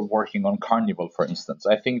people working on Carnival, for instance.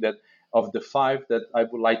 I think that of the five that I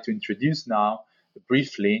would like to introduce now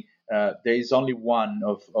briefly, there is only one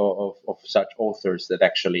of such authors that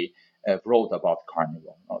actually wrote about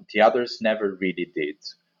Carnival. The others never really did,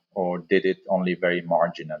 or did it only very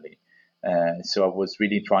marginally. So I was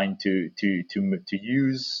really trying to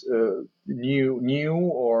use new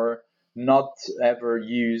or not ever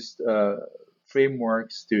used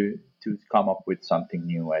frameworks to come up with something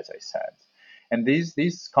new, as I said. And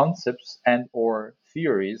these concepts and or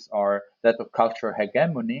theories are that of cultural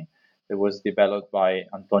hegemony, that was developed by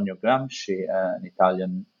Antonio Gramsci, an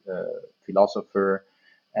Italian philosopher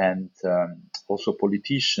and also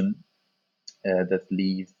politician, that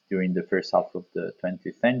lived during the first half of the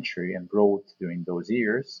 20th century and wrote during those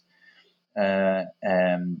years.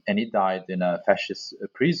 And he died in a fascist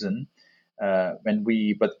prison.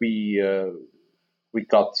 We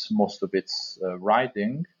got most of its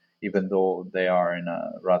writing, even though they are in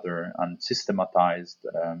a rather unsystematized.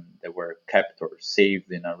 They were kept or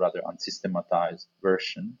saved in a rather unsystematized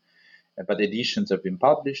version. But editions have been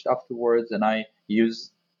published afterwards, and I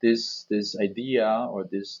used this idea, or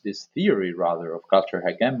this theory rather, of cultural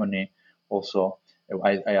hegemony. Also,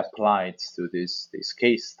 I applied to these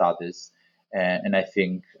case studies, and I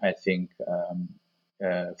think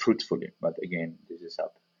fruitfully. But again, this is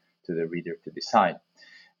up to the reader to decide.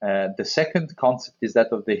 The second concept is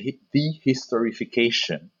that of the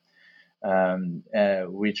historification,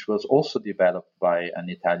 which was also developed by an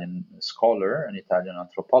Italian scholar, an Italian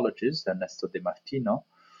anthropologist, Ernesto De Martino.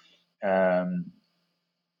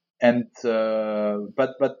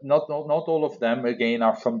 But not all of them, again,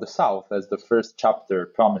 are from the South, as the first chapter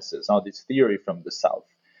promises. Now, this theory from the South,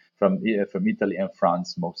 from Italy and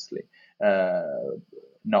France mostly.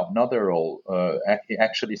 No, not at all.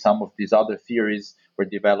 Actually, some of these other theories were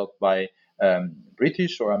developed by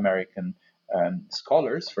British or American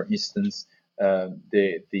scholars. For instance,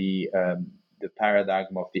 the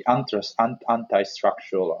paradigm of the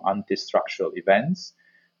anti-structural or anti-structural events,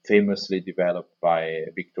 famously developed by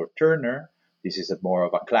Victor Turner. This is more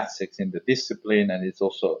of a classics in the discipline, and it's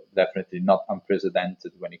also definitely not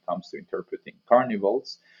unprecedented when it comes to interpreting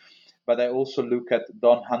carnivals. But I also look at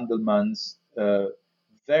Don Handelman's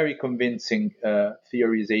very convincing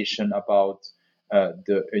theorization about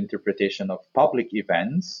the interpretation of public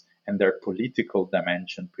events and their political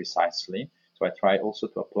dimension precisely. So I try also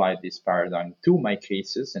to apply this paradigm to my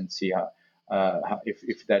cases and see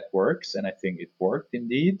if that works, and I think it worked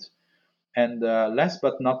indeed. And last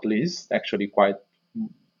but not least, actually quite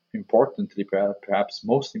importantly, perhaps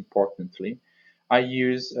most importantly, I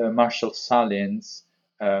use Marshall Sahlins'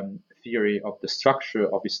 theory of the structure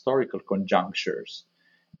of historical conjunctures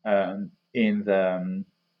to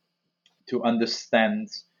understand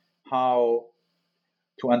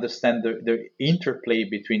the interplay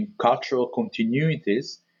between cultural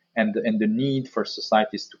continuities and the need for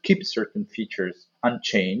societies to keep certain features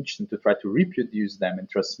unchanged and to try to reproduce them and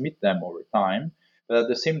transmit them over time, but at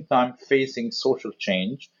the same time facing social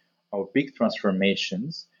change or big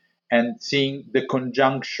transformations and seeing the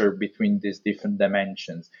conjuncture between these different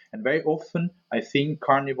dimensions. And very often, I think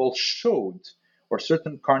Carnival showed, or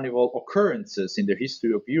certain Carnival occurrences in the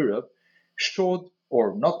history of Europe showed,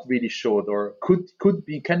 or not really showed, or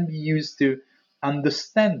can be used to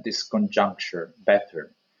understand this conjuncture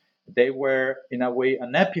better. They were, in a way,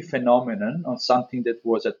 an epiphenomenon on something that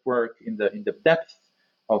was at work in the depth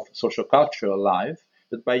of sociocultural life.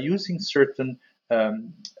 That by using certain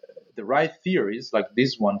the right theories, like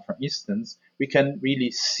this one, for instance, we can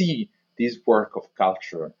really see this work of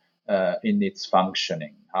culture in its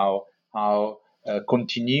functioning. How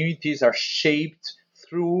continuities are shaped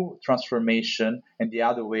through transformation, and the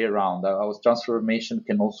other way around. Our transformation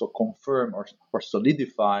can also confirm or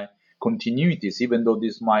solidify continuities, even though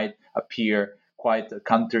this might appear quite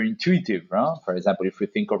counterintuitive. Huh? For example, if we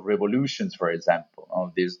think of revolutions, for example,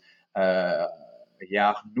 of this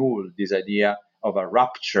Yar Nul, this idea of a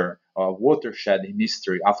rupture or a watershed in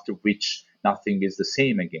history after which nothing is the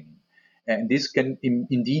same again. And this can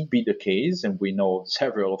indeed be the case, and we know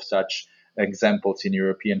several of such examples in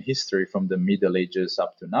European history from the Middle Ages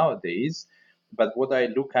up to nowadays. But what I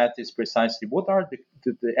look at is precisely what are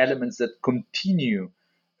the elements that continue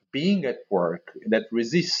being at work, that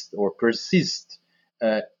resist or persist,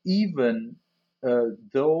 even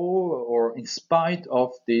though or in spite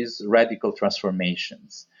of these radical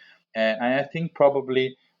transformations. And I think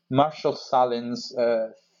probably Marshall Sahlins'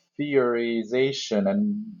 theorization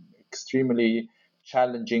and extremely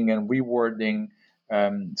challenging and rewarding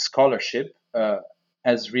scholarship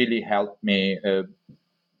has really helped me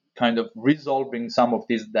kind of resolving some of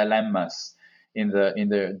these dilemmas in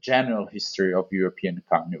the general history of European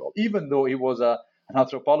Carnival. Even though he was an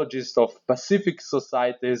anthropologist of Pacific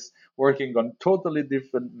societies working on totally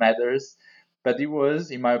different matters, but he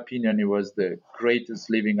was, in my opinion, he was the greatest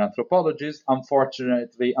living anthropologist,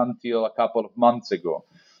 unfortunately, until a couple of months ago.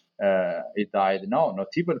 He died, no,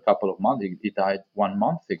 not even a couple of months, he died 1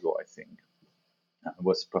 month ago, I think. He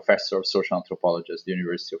was professor of social anthropology at the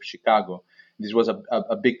University of Chicago. This was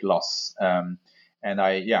a big loss. And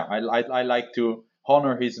I like to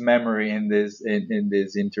honor his memory in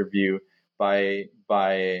this interview by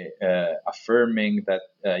affirming that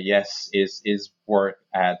yes, his work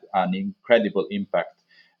had an incredible impact,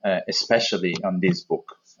 especially on this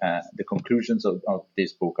book. The conclusions of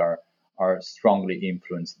this book are strongly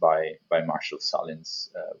influenced by Marshall Sahlins'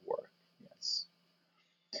 work. Yes.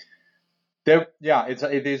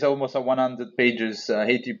 It is almost a 100 pages,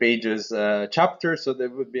 80 pages chapter, so there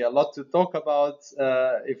would be a lot to talk about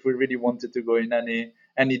if we really wanted to go in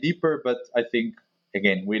any deeper. But I think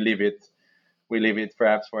again we leave it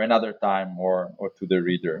perhaps for another time or to the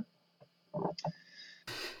reader.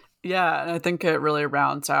 Yeah, and I think it really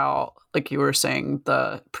rounds out, like you were saying,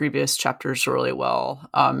 the previous chapters really well,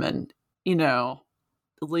 and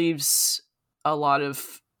leaves a lot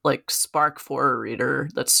of like spark for a reader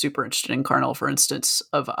that's super interested in Carnival, for instance,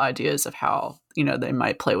 of ideas of how they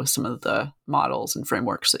might play with some of the models and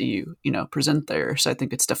frameworks that you present there. So I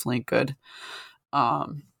think it's definitely a good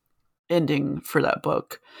ending for that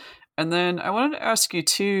book. And then I wanted to ask you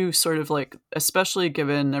too, sort of like, especially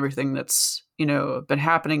given everything that's been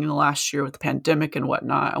happening in the last year with the pandemic and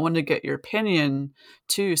whatnot, I wanted to get your opinion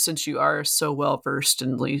too, since you are so well versed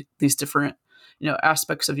in these different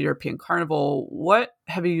aspects of European Carnival. What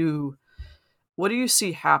do you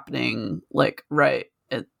see happening, like, right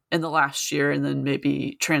in the last year, and then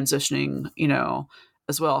maybe transitioning,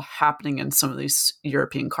 as well, happening in some of these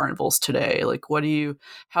European carnivals today? Like,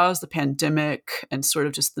 how has the pandemic and sort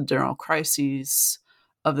of just the general crises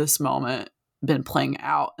of this moment been playing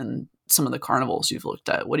out in some of the carnivals you've looked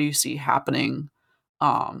at? What do you see happening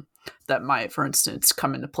that might, for instance,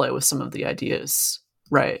 come into play with some of the ideas,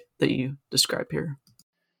 right, that you describe here?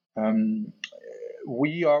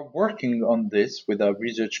 We are working on this with a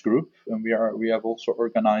research group, and we have also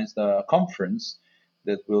organized a conference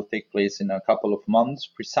that will take place in a couple of months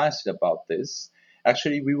precisely about this.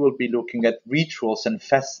 Actually, we will be looking at rituals and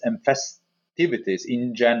festivities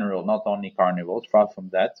in general, not only carnivals, far from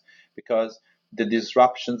that, because the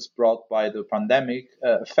disruptions brought by the pandemic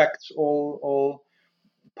affect all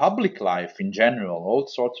public life in general, all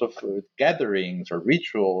sorts of gatherings or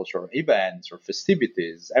rituals or events or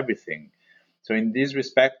festivities, everything. So in this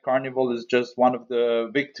respect, Carnival is just one of the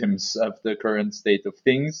victims of the current state of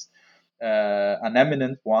things. An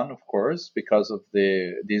eminent one, of course, because of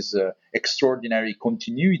this extraordinary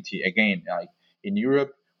continuity. Again, like in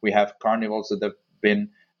Europe, we have carnivals that have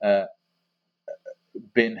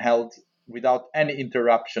been held without any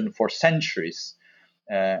interruption for centuries.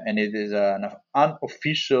 And it is an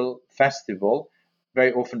unofficial festival,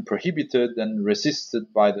 very often prohibited and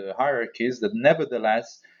resisted by the hierarchies, that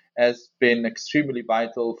nevertheless has been extremely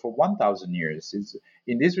vital for 1,000 years.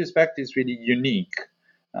 In this respect, it's really unique,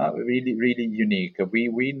 really, really unique.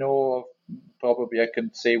 We know of, probably I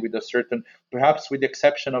can say with a certain, perhaps with the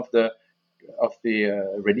exception of the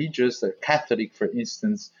religious, Catholic, for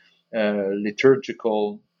instance,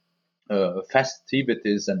 liturgical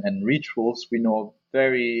festivities and rituals, we know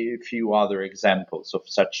very few other examples of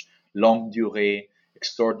such longue durée,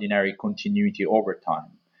 extraordinary continuity over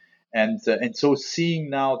time. And so seeing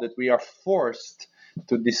now that we are forced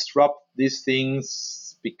to disrupt these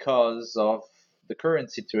things because of the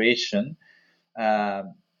current situation, uh,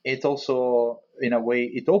 it also, in a way,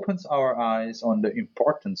 it opens our eyes on the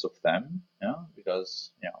importance of them.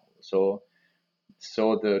 Because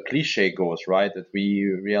so the cliche goes, right, that we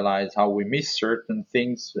realize how we miss certain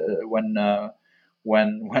things when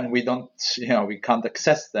we don't, we can't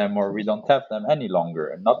access them, or we don't have them any longer,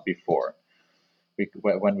 and not before,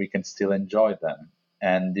 when we can still enjoy them.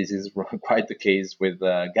 And this is quite the case with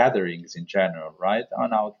gatherings in general, right?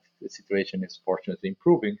 Now the situation is fortunately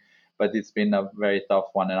improving, but it's been a very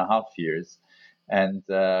tough 1.5 years. And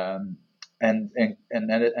and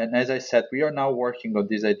as I said, we are now working on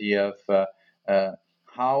this idea of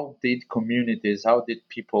how did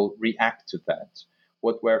people react to that?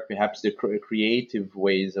 What were perhaps the creative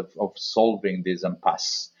ways of solving this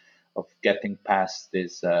impasse, of getting past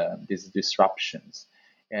these disruptions?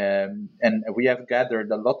 And we have gathered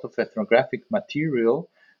a lot of ethnographic material,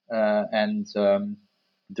 and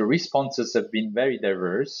the responses have been very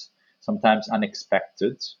diverse, sometimes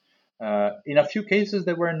unexpected. In a few cases,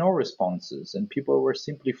 there were no responses, and people were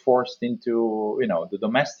simply forced into, the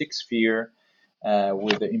domestic sphere,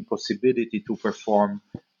 with the impossibility to perform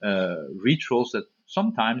rituals that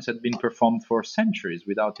sometimes had been performed for centuries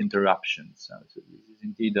without interruptions. So this is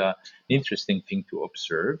indeed an interesting thing to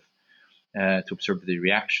observe the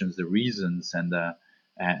reactions, the reasons, and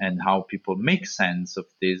how people make sense of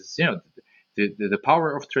this. The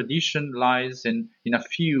power of tradition lies in a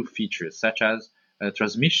few features, such as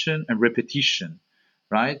transmission and repetition,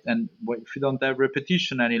 right? And if you don't have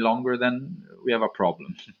repetition any longer, then we have a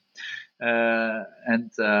problem.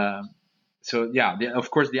 And so, yeah, of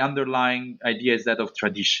course, the underlying idea is that of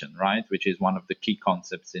tradition, right? Which is one of the key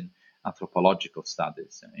concepts in anthropological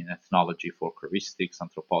studies, in ethnology, folkloristics,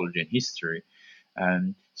 anthropology, and history.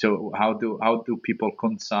 So how do people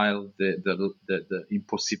reconcile the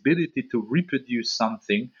impossibility to reproduce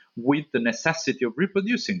something with the necessity of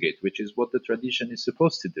reproducing it, which is what the tradition is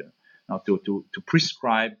supposed to do? Now, to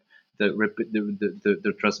prescribe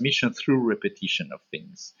the transmission through repetition of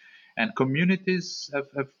things. And communities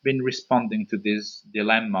have been responding to this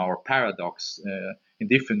dilemma or paradox in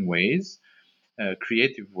different ways,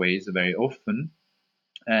 creative ways very often.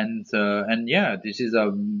 And yeah, this is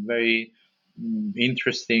a very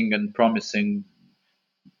interesting and promising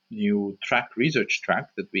new research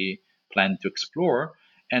track that we plan to explore.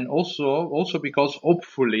 And also because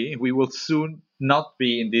hopefully we will soon not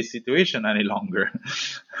be in this situation any longer.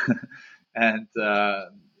 And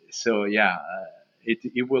so, yeah,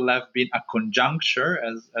 it will have been a conjuncture,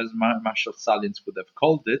 as Marshall Salins would have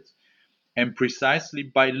called it, and precisely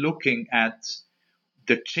by looking at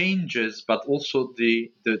the changes, but also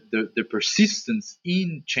the persistence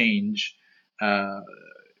in change,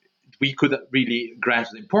 we could really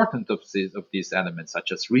grasp the importance of these elements,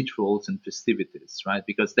 such as rituals and festivities, right?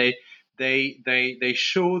 Because they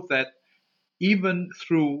show that even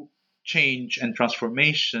through change and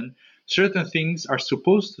transformation, certain things are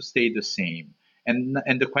supposed to stay the same.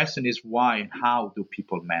 And the question is why and how do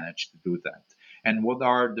people manage to do that? And what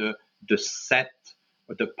are the set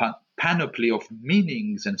or the panoply of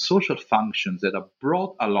meanings and social functions that are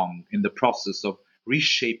brought along in the process of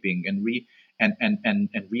reshaping and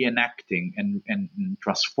reenacting and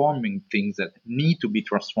transforming things that need to be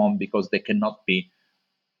transformed because they cannot be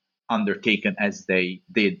undertaken as they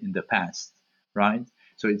did in the past, right?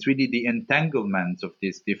 So it's really the entanglement of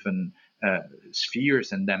these different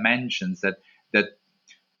spheres and dimensions that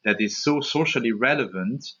is so socially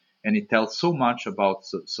relevant, and it tells so much about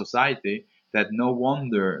society, that no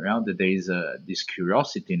wonder that there is this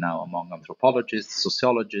curiosity now among anthropologists,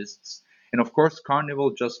 sociologists. And of course,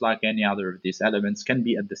 Carnival, just like any other of these elements, can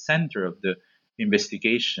be at the center of the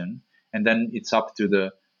investigation, and then it's up to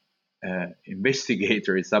the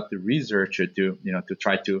investigator, it's up to researcher to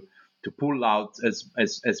try to pull out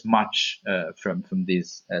as much from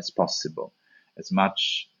this as possible, as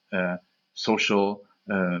much social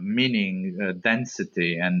meaning,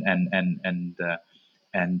 density,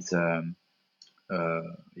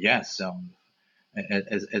 yes,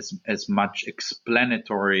 as much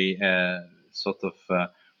explanatory sort of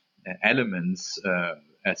elements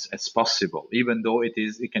as possible, even though it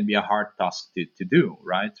can be a hard task to do,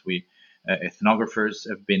 right? We ethnographers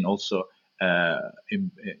have been also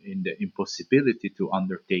in the impossibility to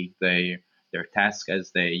undertake their task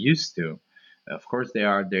as they used to. Of course,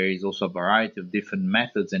 there is also a variety of different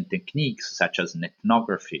methods and techniques, such as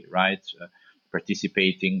ethnography, right?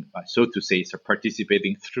 participating, so to say, so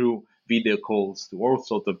participating through video calls to all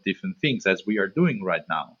sorts of different things as we are doing right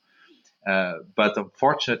now. But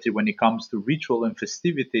unfortunately, when it comes to ritual and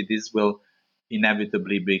festivity, this will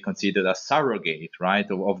inevitably be considered a surrogate, right,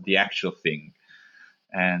 of the actual thing.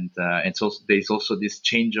 And so there's also this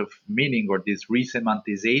change of meaning, or this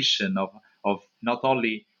resemantization of not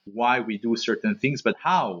only why we do certain things, but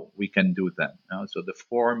how we can do them. So the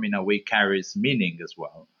form, in a way, carries meaning as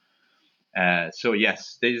well. So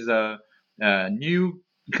yes, there's a new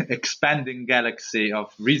expanding galaxy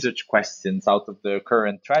of research questions out of the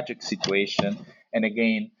current tragic situation. And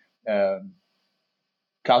again,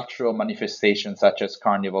 cultural manifestations such as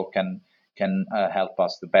Carnival can help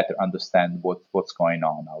us to better understand what's going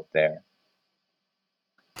on out there.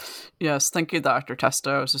 Yes, thank you, Dr. Testa.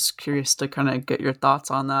 I was just curious to kind of get your thoughts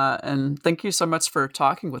on that. And thank you so much for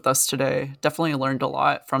talking with us today. Definitely learned a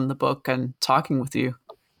lot from the book and talking with you.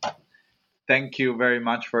 Thank you very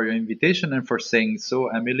much for your invitation and for saying so,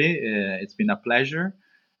 Emily. It's been a pleasure.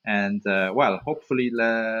 And well, hopefully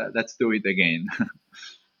let's do it again.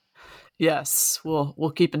 Yes,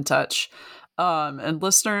 we'll keep in touch. And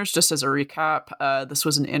listeners, just as a recap, this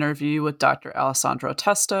was an interview with Dr. Alessandro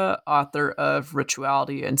Testa, author of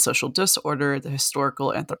Rituality and Social Disorder, The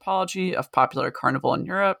Historical Anthropology of Popular Carnival in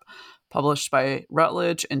Europe, published by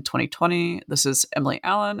Routledge in 2020. This is Emily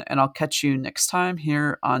Allen, and I'll catch you next time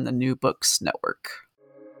here on the New Books Network.